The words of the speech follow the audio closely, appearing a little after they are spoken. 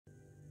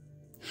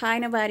Hi,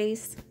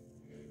 nobodies.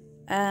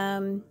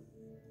 So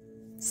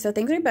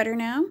things are better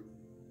now.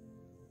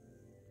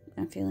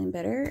 I'm feeling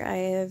better. I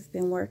have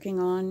been working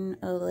on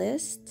a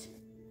list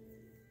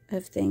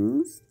of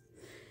things.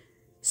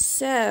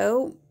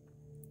 So,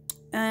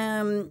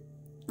 I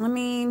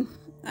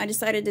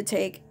decided to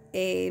take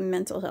a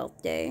mental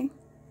health day.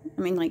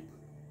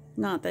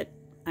 Not that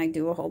I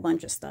do a whole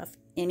bunch of stuff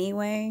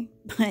anyway,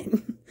 but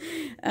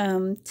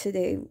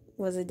today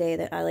was a day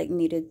that I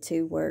needed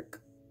to work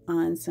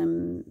on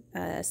some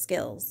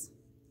skills,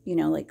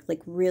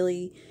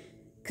 really,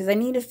 because I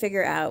need to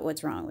figure out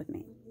what's wrong with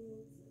me.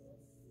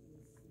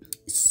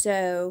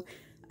 So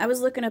I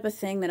was looking up a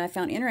thing that I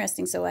found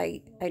interesting, so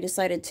I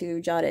decided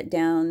to jot it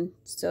down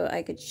so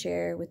I could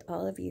share with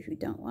all of you who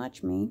don't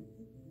watch me.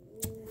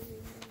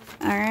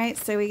 All right,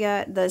 so we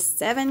got the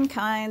 7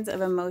 kinds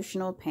of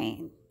emotional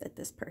pain that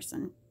this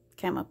person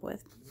came up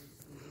with.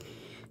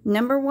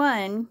 Number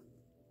 1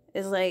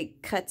 is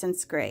cuts and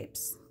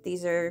scrapes.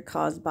 These are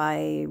caused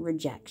by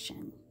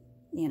rejection.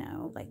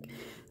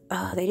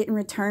 Oh, they didn't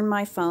return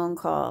my phone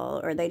call,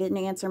 or they didn't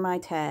answer my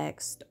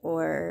text,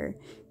 or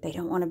they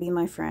don't want to be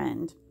my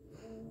friend.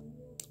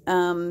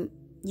 You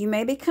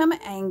may become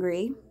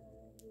angry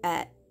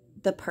at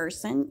the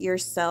person,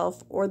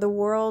 yourself, or the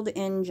world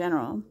in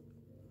general.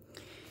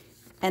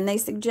 And they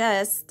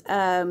suggest,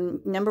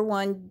 number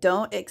 1,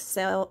 don't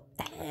accept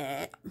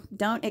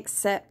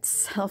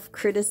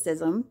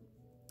self-criticism.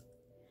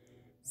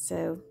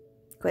 So,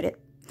 quit it.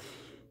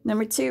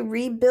 Number 2,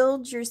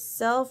 rebuild your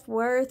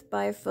self-worth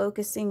by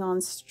focusing on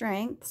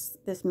strengths.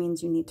 This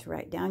means you need to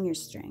write down your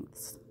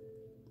strengths.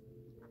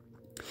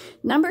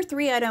 Number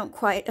 3, I don't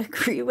quite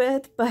agree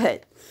with,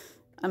 but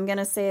I'm going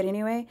to say it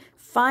anyway.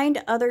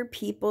 Find other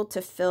people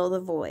to fill the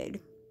void.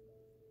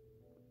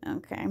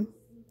 Okay.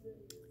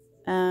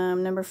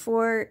 Number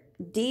 4,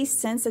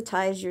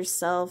 desensitize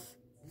yourself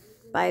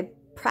by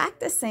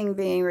practicing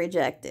being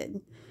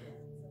rejected.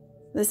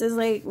 This is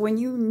when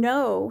you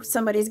know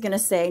somebody's going to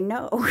say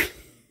no.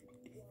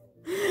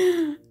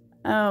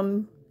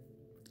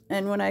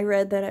 And when I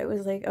read that, I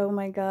was like, oh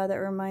my God, that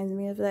reminds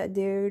me of that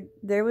dude.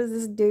 There was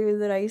this dude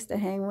that I used to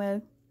hang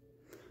with,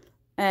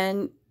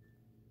 and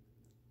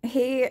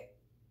he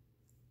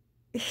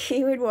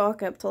would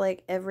walk up to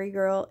every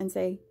girl and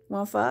say,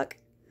 well, fuck.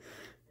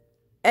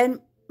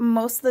 And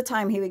most of the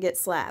time he would get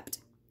slapped.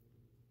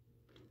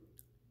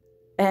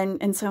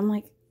 And so I'm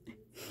like,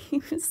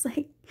 he was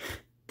like,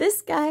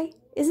 this guy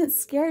isn't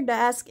scared to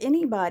ask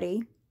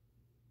anybody,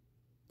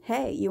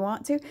 hey, you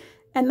want to?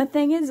 And the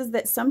thing is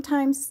that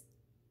sometimes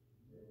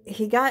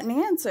he got an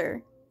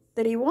answer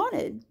that he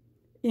wanted,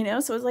 so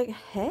it was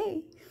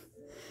hey.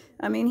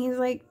 He's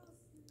like,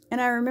 and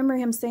I remember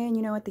him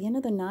saying, at the end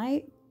of the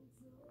night,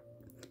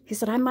 he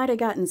said, I might have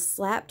gotten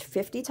slapped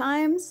 50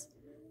 times,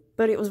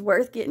 but it was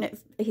worth getting it.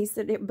 He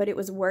said, but it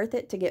was worth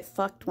it to get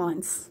fucked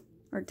once,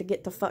 or to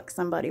get to fuck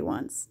somebody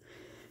once,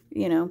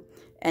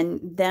 and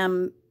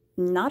them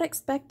not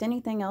expect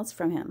anything else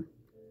from him.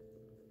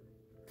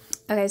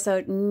 Okay,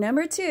 so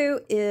number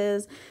 2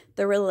 is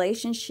the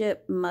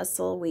relationship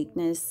muscle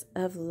weakness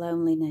of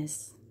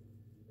loneliness.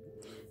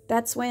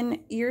 That's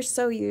when you're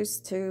so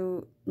used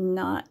to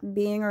not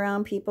being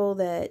around people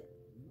that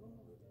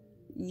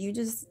you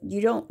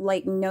don't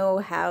know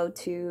how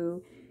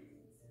to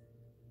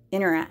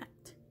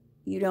interact.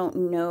 You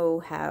don't know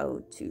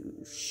how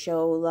to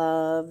show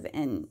love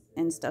and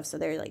stuff. So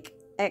they're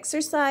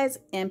exercise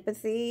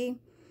empathy,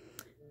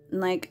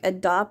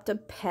 adopt a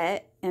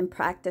pet, and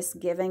practice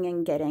giving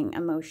and getting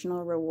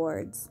emotional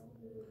rewards.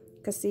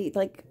 Because see,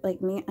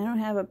 like me, I don't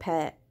have a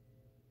pet.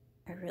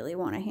 I really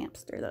want a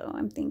hamster, though.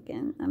 I'm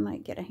thinking I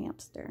might get a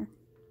hamster.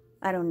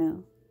 I don't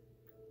know.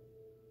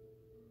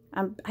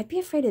 I'd be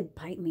afraid it'd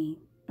bite me.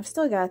 I've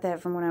still got that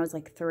from when I was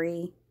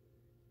 3,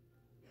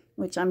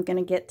 which I'm going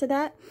to get to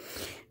that.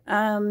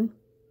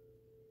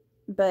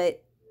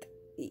 But,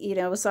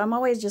 so I'm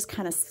always just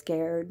kind of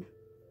scared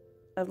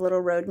of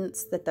little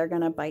rodents that they're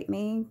going to bite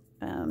me.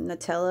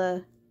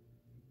 Nutella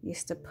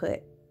used to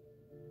put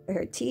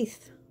her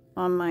teeth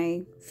on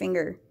my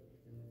finger.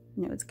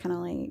 It's kind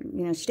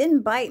of she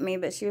didn't bite me,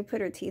 but she would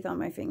put her teeth on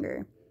my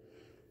finger.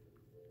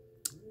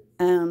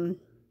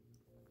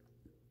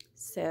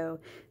 So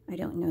I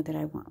don't know that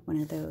I want one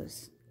of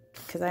those,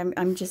 because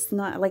I'm just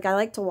not, I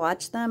like to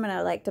watch them and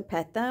I like to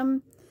pet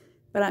them,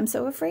 but I'm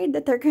so afraid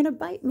that they're going to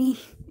bite me.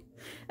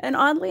 And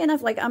oddly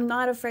enough, I'm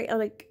not afraid,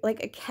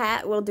 a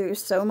cat will do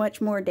so much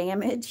more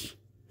damage.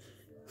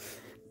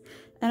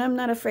 And I'm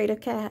not afraid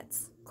of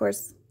cats. Of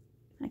course,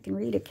 I can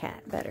read a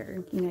cat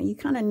better. You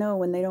kind of know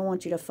when they don't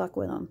want you to fuck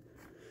with them.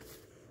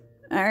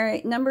 All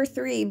right, number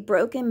 3,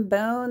 broken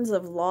bones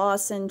of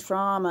loss and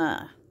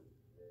trauma.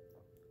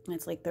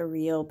 That's the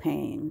real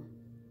pain.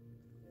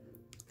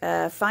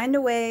 Find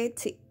a way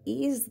to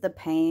ease the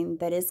pain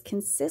that is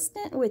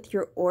consistent with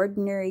your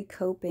ordinary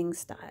coping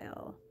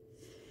style.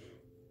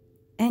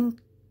 And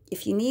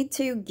if you need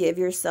to, give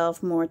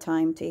yourself more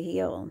time to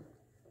heal.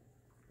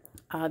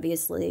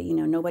 Obviously,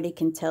 nobody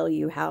can tell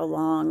you how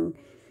long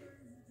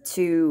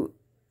to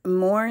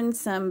mourn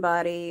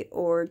somebody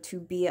or to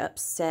be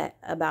upset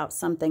about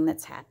something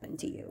that's happened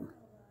to you.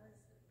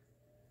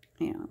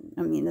 You know,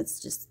 I mean, that's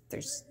just,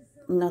 there's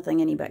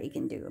nothing anybody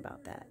can do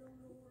about that.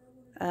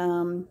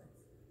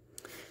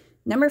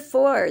 Number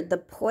 4, the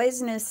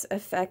poisonous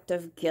effect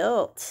of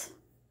guilt.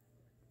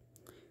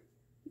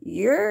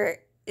 You're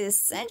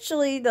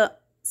essentially the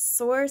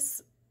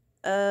source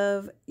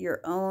of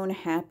your own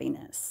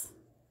happiness,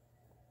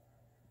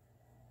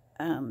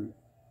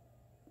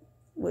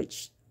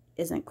 which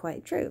isn't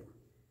quite true.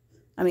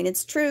 I mean,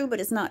 it's true, but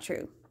it's not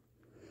true.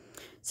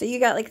 So you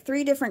got like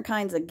 3 different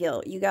kinds of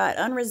guilt. You got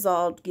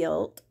unresolved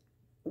guilt,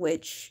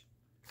 which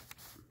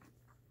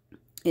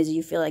is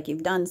you feel like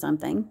you've done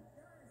something.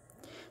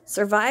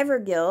 Survivor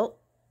guilt,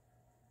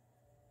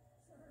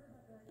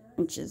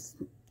 which is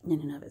in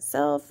and of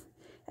itself.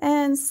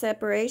 And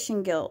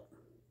separation guilt.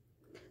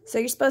 So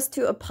you're supposed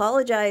to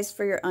apologize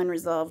for your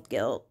unresolved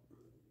guilt.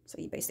 So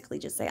you basically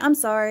just say, I'm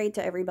sorry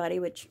to everybody,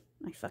 which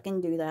I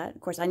fucking do that.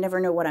 Of course, I never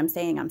know what I'm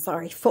saying I'm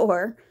sorry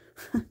for.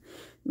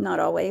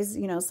 Not always,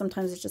 you know,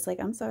 sometimes it's just like,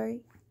 I'm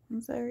sorry.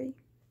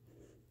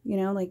 You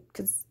know, like,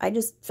 because I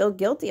just feel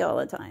guilty all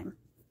the time.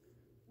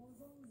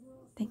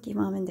 Thank you,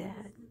 Mom and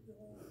Dad.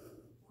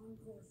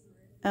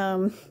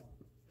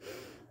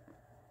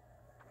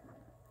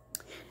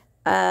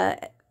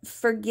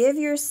 Forgive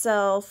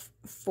yourself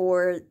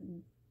for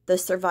the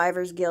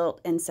survivor's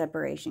guilt and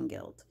separation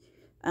guilt.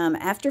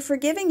 After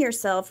forgiving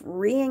yourself,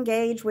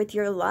 re-engage with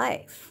your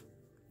life.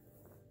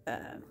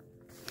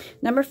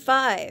 Number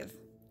 5,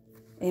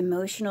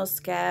 emotional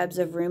scabs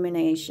of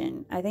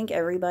rumination. I think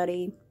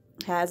everybody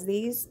has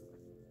these.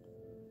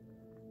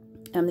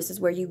 This is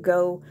where you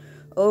go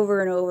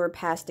over and over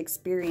past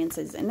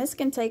experiences, and this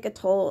can take a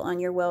toll on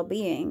your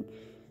well-being.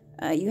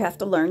 You have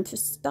to learn to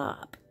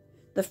stop.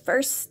 The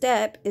first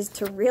step is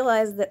to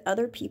realize that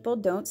other people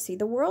don't see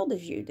the world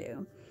as you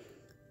do.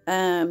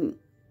 I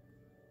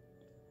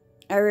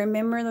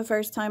remember the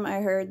first time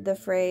I heard the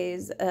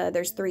phrase,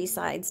 there's 3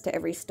 sides to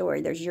every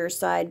story. There's your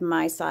side,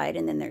 my side,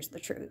 and then there's the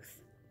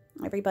truth.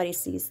 Everybody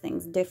sees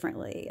things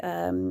differently.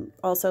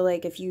 Also,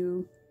 like if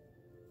you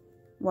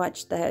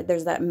watch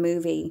there's that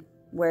movie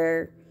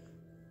where,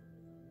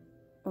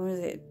 what was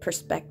it,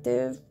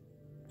 perspective,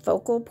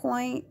 focal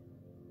point?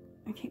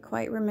 I can't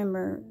quite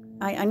remember.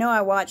 I know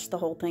I watched the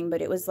whole thing,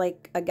 but it was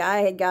like a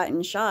guy had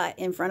gotten shot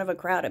in front of a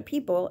crowd of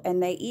people,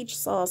 and they each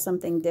saw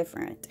something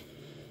different.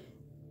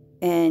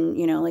 And,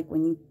 you know, like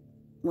when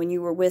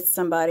you were with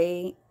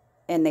somebody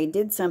and they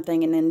did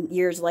something, and then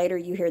years later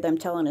you hear them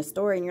telling a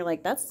story, and you're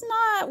like, that's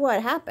not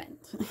what happened,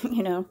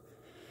 you know?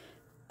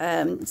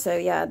 So,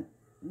 yeah,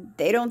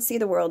 they don't see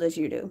the world as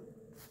you do.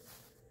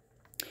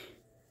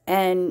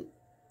 And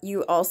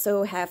you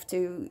also have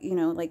to, you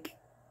know, like,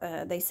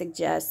 they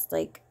suggest,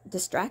 like,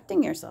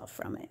 distracting yourself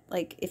from it.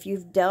 Like, if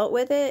you've dealt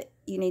with it,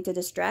 you need to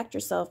distract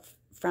yourself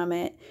from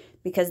it,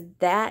 because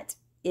that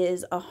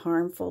is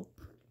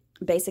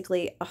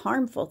basically a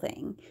harmful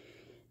thing.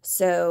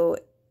 So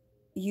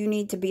you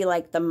need to be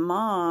like the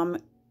mom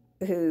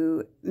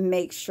who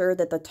makes sure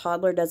that the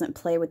toddler doesn't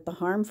play with the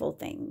harmful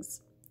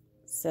things.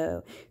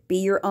 So be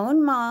your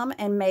own mom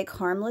and make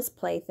harmless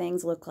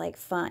playthings look like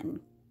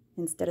fun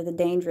instead of the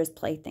dangerous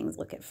playthings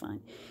look at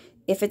fun.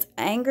 If it's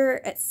anger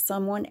at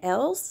someone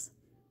else,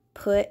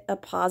 put a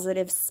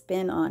positive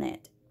spin on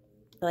it.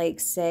 Like,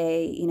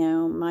 say, you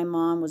know, my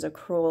mom was a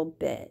cruel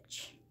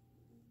bitch,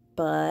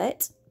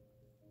 but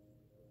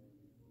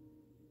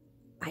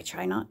I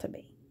try not to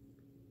be.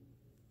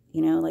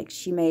 You know, like,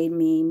 she made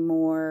me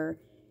more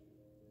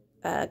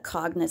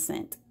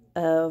cognizant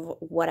of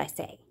what I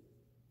say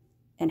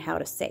and how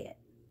to say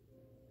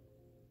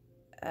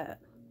it.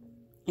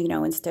 You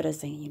know, instead of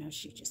saying, you know,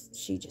 she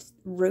just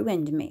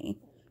ruined me.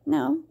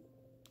 No,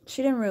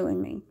 she didn't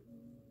ruin me.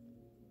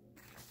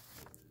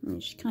 I mean,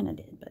 she kind of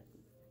did, but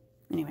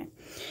anyway.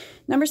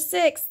 Number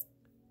 6,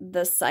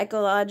 the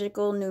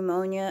psychological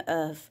pneumonia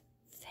of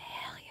failure.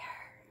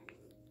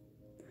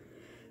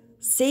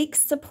 Seek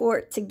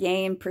support to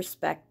gain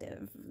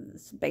perspective.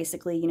 It's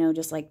basically, you know,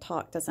 just like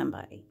talk to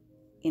somebody.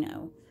 You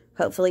know,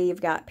 hopefully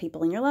you've got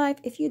people in your life.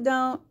 If you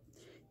don't,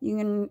 you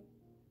can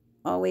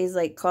always,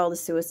 like, call the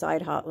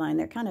suicide hotline.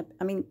 They're kind of,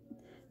 I mean,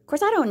 of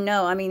course, I don't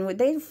know. I mean, would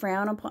they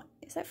frown upon,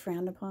 is that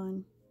frowned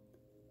upon?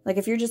 Like,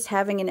 if you're just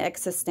having an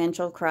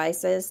existential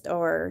crisis,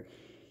 or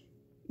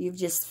you've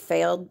just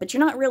failed, but you're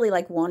not really,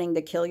 like, wanting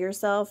to kill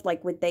yourself,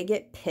 like, would they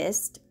get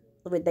pissed?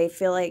 Would they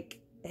feel like,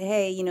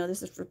 hey, you know,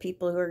 this is for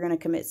people who are going to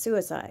commit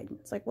suicide?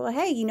 It's like, well,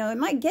 hey, you know, it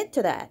might get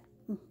to that.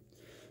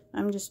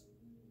 I'm just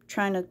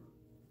trying to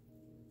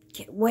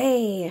get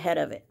way ahead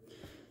of it.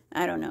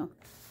 I don't know.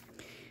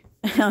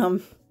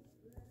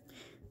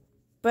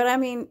 But I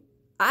mean,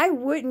 I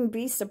wouldn't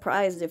be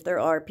surprised if there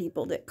are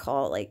people that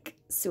call, like,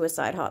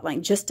 suicide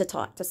hotline just to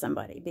talk to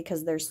somebody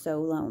because they're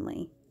so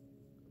lonely.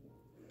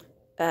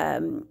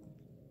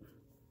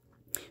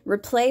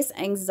 Replace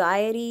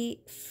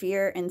anxiety,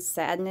 fear, and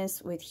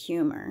sadness with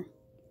humor.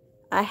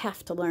 I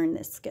have to learn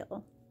this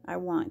skill. I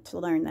want to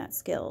learn that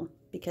skill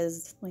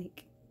because,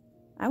 like,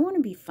 I want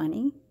to be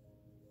funny.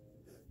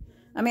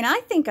 I mean,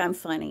 I think I'm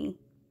funny,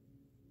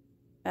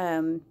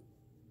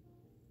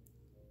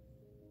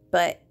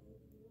 But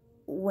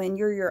when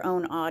you're your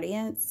own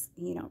audience,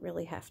 you don't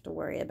really have to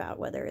worry about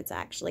whether it's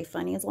actually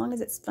funny. As long as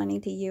it's funny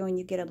to you and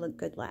you get a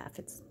good laugh,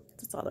 that's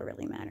all that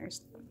really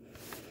matters.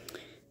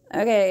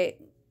 Okay,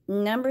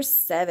 number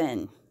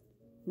 7.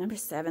 Number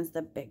 7's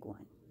the big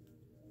one.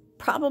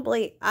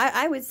 Probably,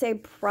 I would say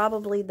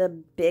probably the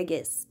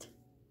biggest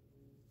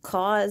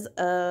cause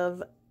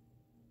of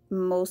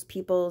most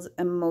people's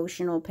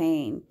emotional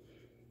pain,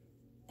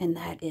 and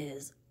that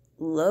is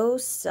low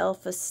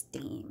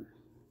self-esteem.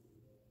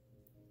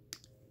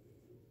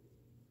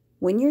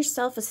 When your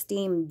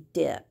self-esteem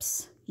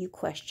dips, you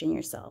question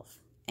yourself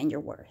and your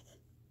worth.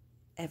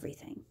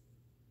 Everything.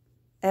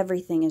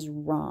 Everything is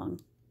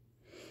wrong.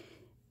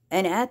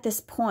 And at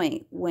this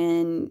point,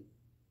 when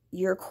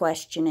you're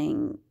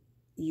questioning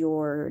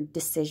your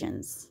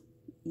decisions,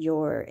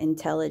 your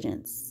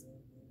intelligence,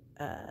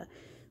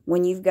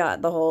 when you've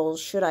got the whole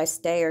should I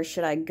stay or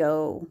should I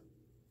go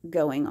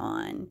going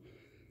on,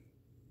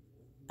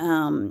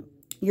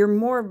 you're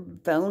more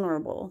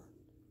vulnerable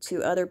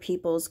to other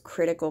people's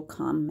critical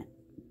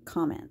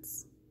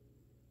comments.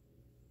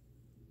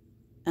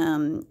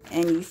 And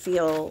you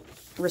feel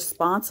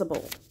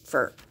responsible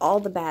for all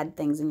the bad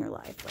things in your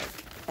life, like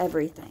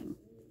everything.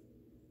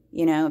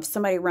 You know, if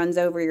somebody runs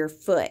over your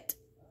foot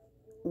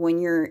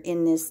when you're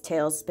in this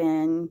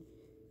tailspin,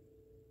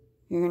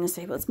 you're going to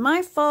say, well, it's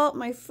my fault.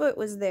 My foot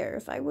was there.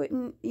 If I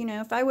wouldn't, you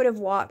know, if I would have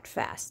walked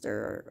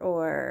faster,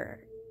 or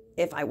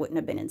if I wouldn't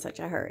have been in such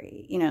a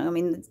hurry, you know, I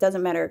mean, it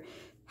doesn't matter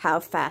how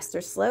fast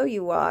or slow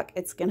you walk,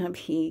 it's going to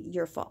be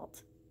your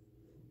fault.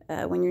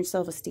 When your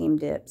self-esteem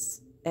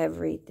dips,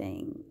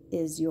 everything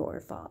is your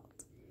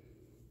fault.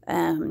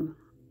 And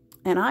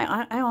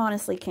I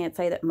honestly can't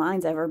say that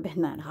mine's ever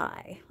been that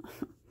high.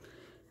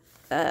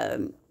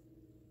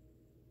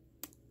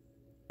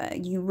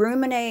 You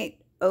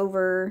ruminate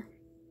over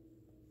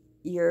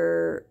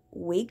your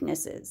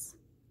weaknesses.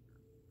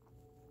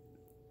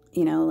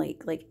 You know,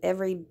 like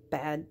every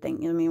bad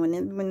thing. I mean,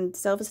 when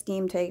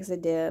self-esteem takes a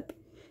dip,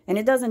 and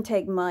it doesn't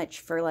take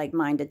much for like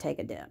mine to take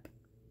a dip.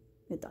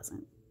 It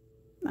doesn't.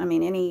 I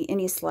mean,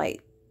 any slight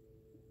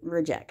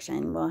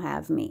rejection will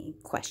have me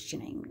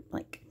questioning,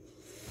 like,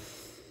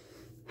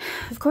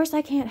 of course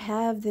I can't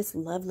have this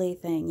lovely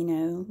thing, you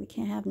know, we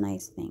can't have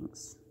nice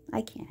things.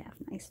 I can't have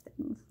nice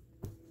things.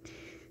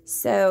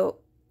 So,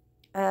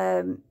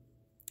 and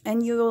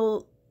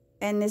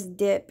this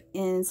dip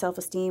in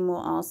self-esteem will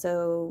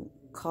also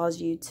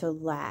cause you to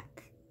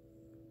lack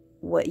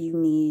what you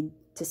need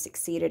to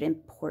succeed at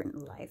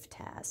important life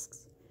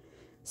tasks.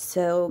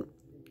 So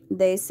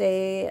they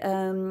say,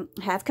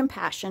 have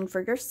compassion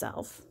for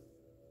yourself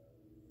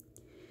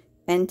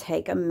and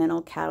take a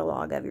mental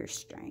catalog of your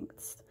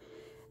strengths.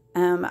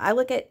 I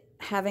look at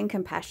having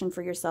compassion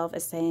for yourself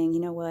as saying, you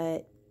know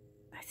what,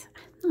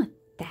 I'm not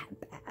that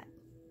bad.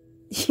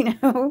 You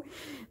know,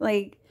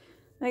 like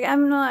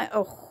I'm not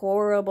a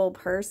horrible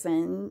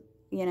person,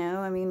 you know,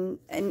 I mean,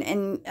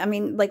 and I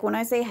mean, like when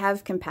I say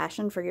have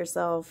compassion for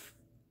yourself,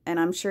 and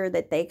I'm sure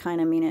that they kind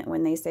of mean it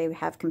when they say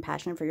have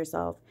compassion for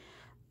yourself,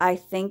 I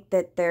think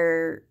that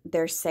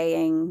they're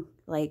saying,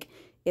 like,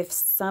 if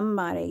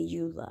somebody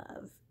you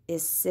love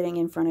is sitting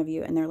in front of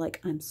you and they're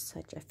like, I'm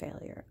such a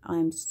failure,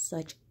 I'm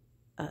such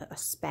a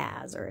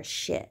spaz or a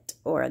shit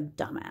or a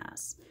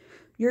dumbass,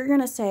 you're going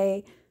to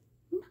say,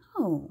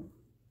 no,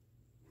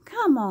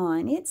 come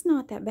on, it's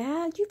not that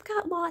bad. You've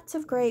got lots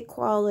of great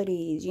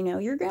qualities, you know,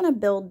 you're going to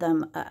build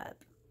them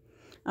up.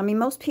 I mean,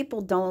 most people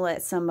don't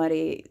let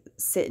somebody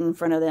sit in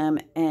front of them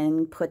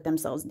and put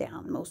themselves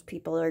down. Most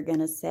people are going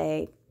to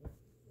say,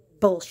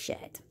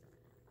 bullshit,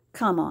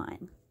 come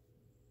on,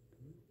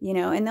 you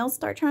know, and they'll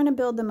start trying to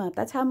build them up.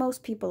 That's how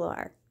most people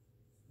are.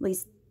 At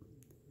least,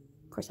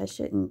 of course, I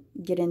shouldn't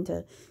get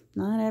into,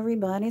 not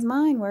everybody's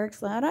mind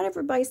works. Not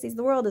everybody sees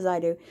the world as I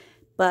do.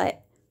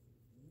 But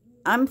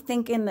I'm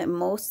thinking that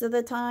most of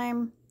the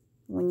time,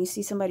 when you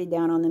see somebody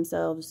down on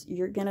themselves,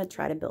 you're going to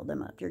try to build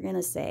them up. You're going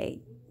to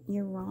say,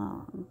 you're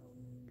wrong.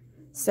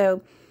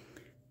 So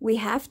we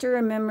have to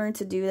remember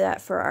to do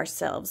that for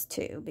ourselves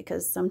too,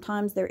 because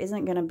sometimes there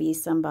isn't going to be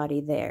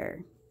somebody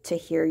there to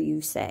hear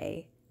you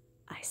say,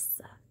 I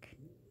suck,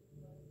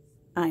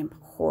 I'm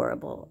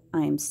horrible,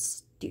 I'm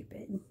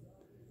stupid,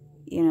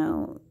 you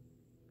know.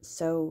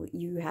 So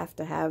you have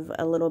to have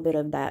a little bit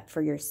of that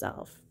for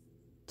yourself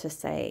to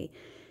say,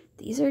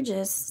 these are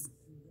just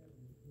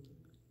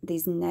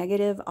these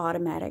negative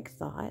automatic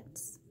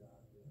thoughts,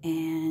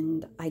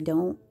 and I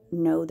don't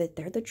know that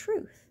they're the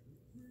truth.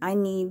 I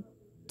need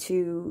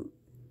to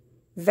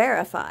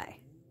verify,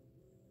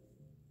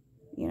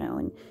 you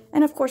know,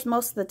 and of course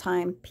most of the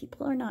time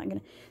people are not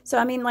gonna. So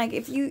I mean, like,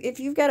 if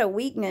you've got a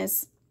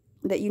weakness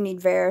that you need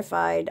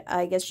verified,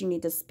 I guess you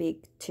need to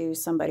speak to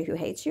somebody who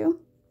hates you,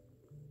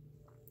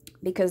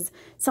 because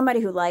somebody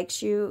who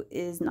likes you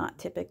is not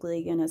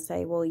typically gonna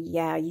say, well,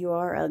 yeah, you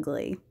are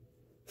ugly.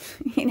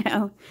 You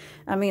know,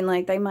 I mean,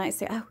 like, they might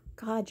say, oh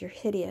God, you're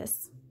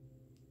hideous,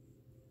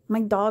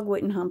 my dog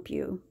wouldn't hump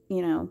you,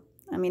 you know.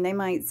 I mean, they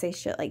might say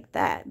shit like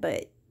that,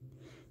 but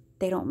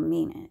they don't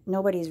mean it.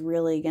 Nobody's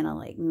really gonna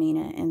like mean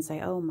it and say,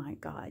 oh my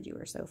God, you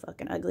are so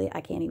fucking ugly. I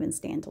can't even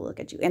stand to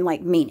look at you, and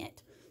like mean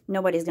it.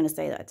 Nobody's gonna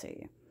say that to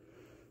you.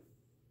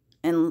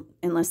 And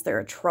unless they're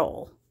a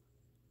troll.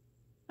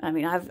 I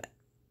mean,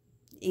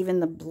 even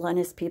the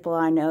bluntest people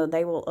I know,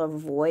 they will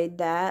avoid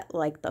that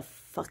like the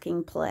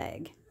fucking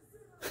plague.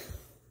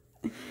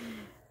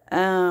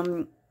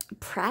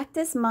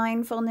 Practice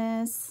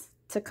mindfulness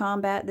to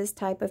combat this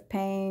type of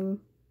pain.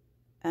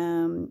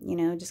 You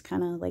know, just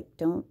kind of like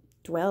don't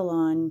dwell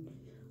on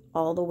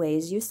all the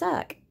ways you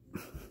suck.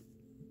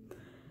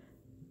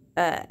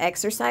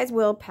 Exercise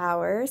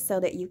willpower so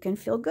that you can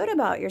feel good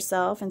about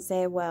yourself and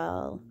say,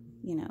 well,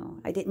 you know,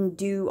 I didn't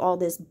do all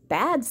this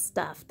bad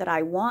stuff that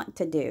I want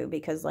to do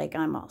because like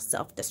I'm all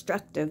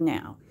self-destructive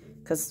now.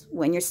 Because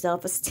when your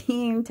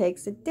self-esteem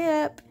takes a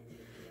dip,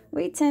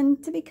 we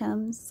tend to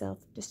become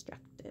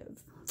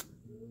self-destructive.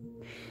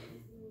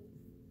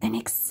 And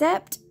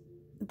accept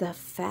the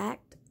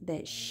fact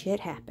that shit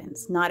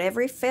happens. Not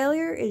every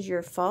failure is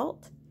your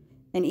fault.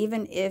 And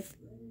even if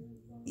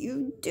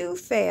you do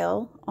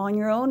fail on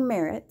your own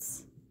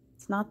merits,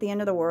 it's not the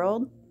end of the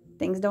world.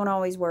 Things don't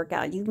always work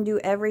out. You can do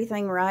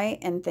everything right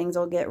and things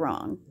will get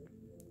wrong.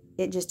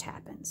 It just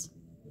happens.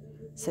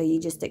 So you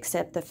just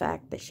accept the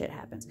fact that shit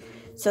happens.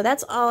 So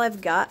that's all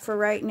I've got for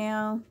right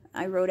now.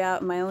 I wrote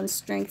out my own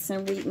strengths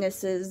and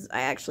weaknesses.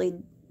 I actually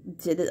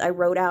did it. I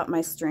wrote out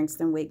my strengths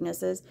and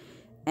weaknesses,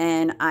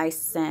 and I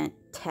sent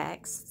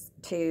texts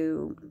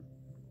to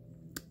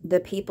the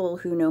people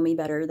who know me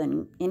better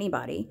than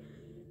anybody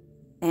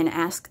and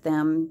asked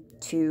them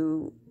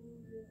to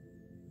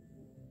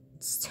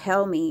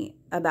tell me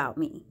about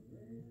me.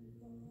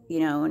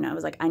 You know, and I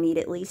was like, I need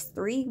at least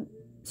 3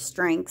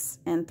 strengths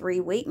and 3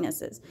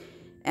 weaknesses.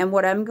 And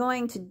what I'm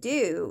going to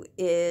do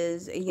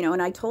is, you know,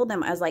 and I told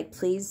them, I was like,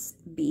 please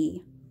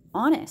be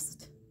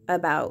honest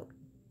about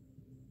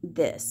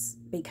this,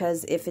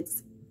 because if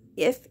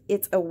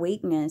it's a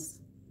weakness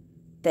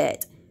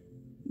that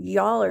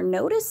y'all are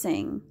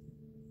noticing,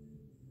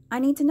 I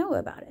need to know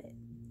about it.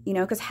 You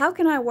know, because how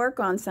can I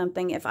work on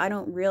something if I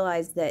don't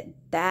realize that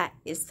that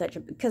is such a,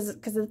 because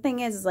the thing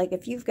is like,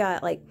 if you've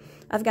got like,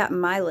 I've got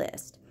my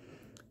list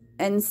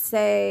and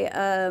say,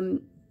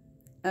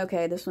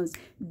 okay, this one's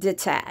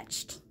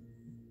detached.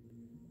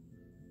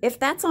 If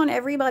that's on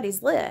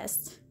everybody's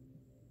list,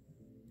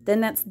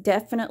 then that's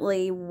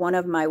definitely one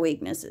of my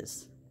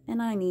weaknesses. And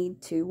I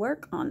need to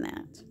work on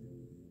that.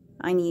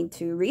 I need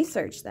to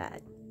research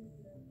that.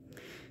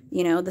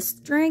 You know, the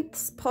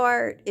strengths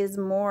part is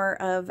more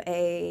of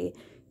a,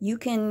 you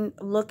can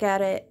look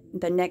at it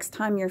the next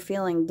time you're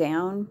feeling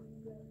down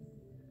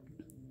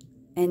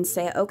and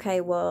say, okay,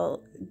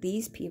 well,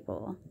 these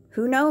people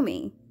who know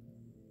me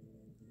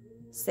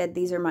said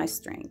these are my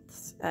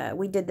strengths.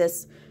 We did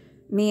this,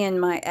 me and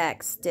my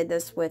ex did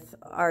this with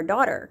our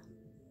daughter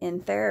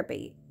in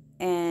therapy.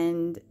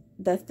 And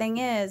the thing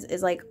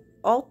is like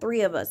all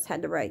 3 of us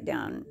had to write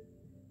down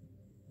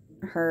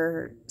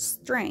her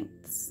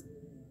strengths.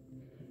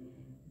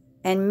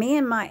 And me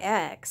and my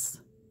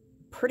ex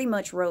pretty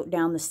much wrote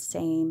down the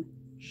same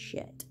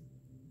shit.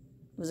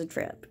 It was a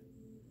trip.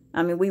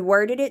 I mean, we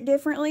worded it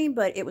differently,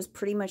 but it was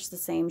pretty much the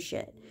same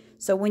shit.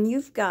 So when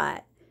you've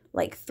got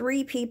like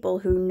 3 people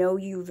who know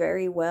you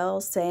very well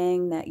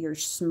saying that you're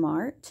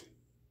smart,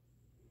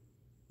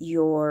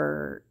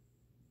 you're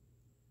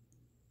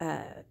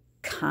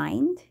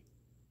kind,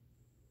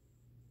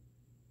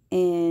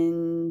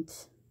 and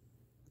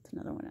what's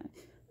another one?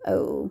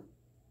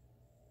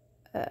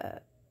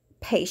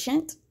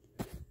 Patient,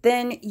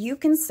 then you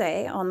can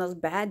say on those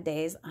bad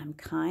days, I'm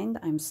kind,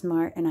 I'm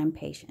smart, and I'm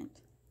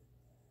patient.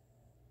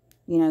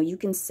 You know, you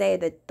can say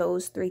that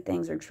those 3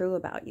 things are true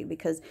about you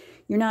because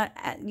you're not,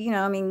 you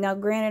know, I mean, now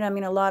granted, I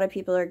mean, a lot of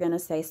people are going to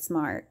say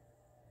smart.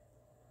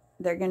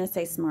 They're going to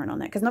say smart on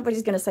that because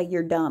nobody's going to say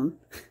you're dumb.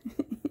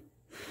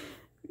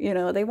 You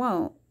know, they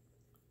won't.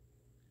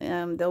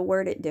 They'll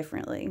word it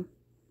differently.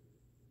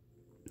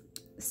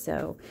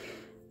 So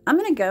I'm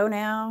going to go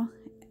now.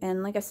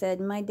 And like I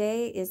said, my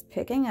day is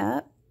picking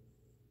up.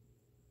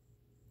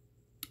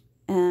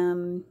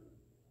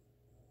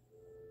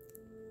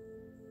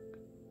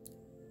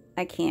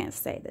 I can't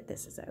say that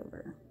this is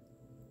over.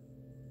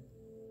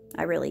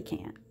 I really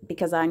can't,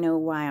 because I know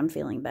why I'm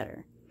feeling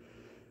better.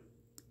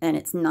 And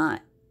it's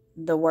not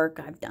the work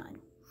I've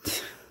done.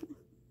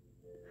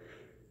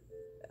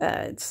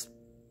 It's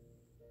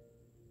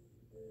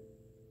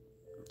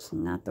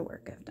not the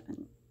work I've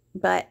done.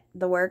 But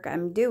the work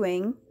I'm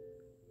doing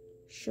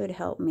should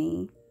help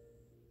me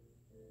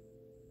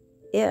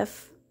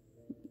if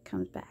it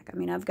comes back. I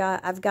mean, I've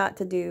got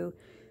to do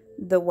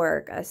the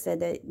work. I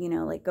said that, you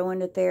know, like going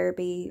to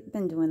therapy, I've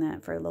been doing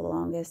that for the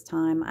longest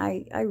time.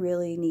 I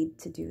really need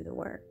to do the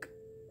work.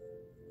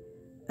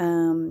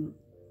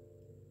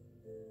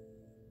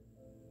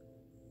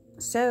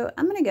 So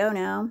I'm going to go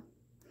now.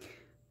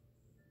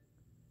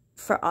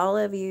 For all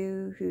of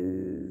you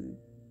who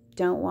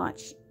don't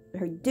watch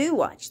or do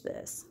watch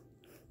this,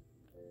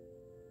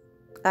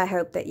 I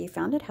hope that you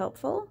found it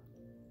helpful.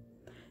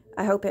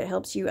 I hope it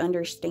helps you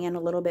understand a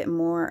little bit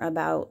more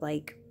about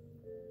like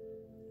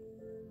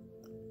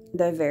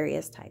the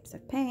various types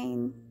of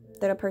pain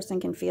that a person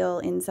can feel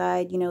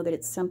inside, you know, that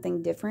it's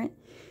something different,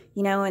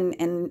 you know,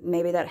 and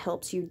maybe that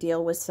helps you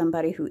deal with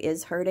somebody who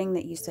is hurting,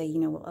 that you say, you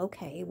know, well,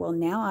 okay, well,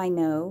 now I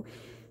know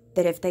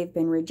that if they've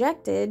been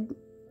rejected,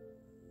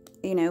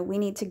 you know, we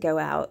need to go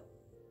out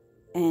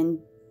and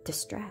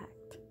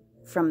distract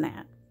from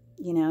that,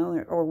 you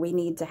know, or we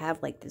need to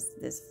have like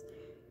this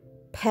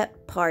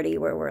pep party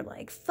where we're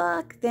like,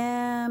 fuck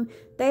them,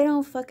 they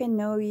don't fucking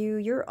know you,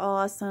 you're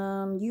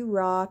awesome, you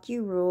rock,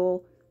 you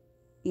rule,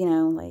 you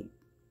know, like,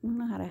 I don't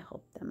know how to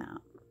help them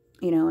out,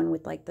 you know. And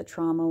with like the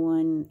trauma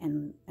one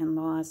and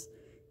loss,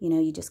 you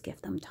know, you just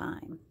give them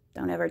time.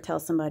 Don't ever tell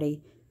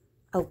somebody,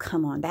 oh,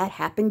 come on, that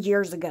happened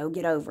years ago,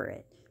 get over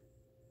it.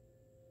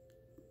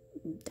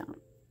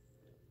 Don't.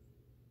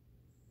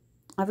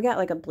 I've got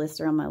like a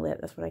blister on my lip.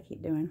 That's what I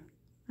keep doing.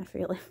 I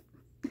feel it.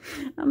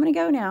 I'm gonna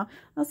go now.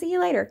 I'll see you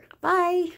later. Bye.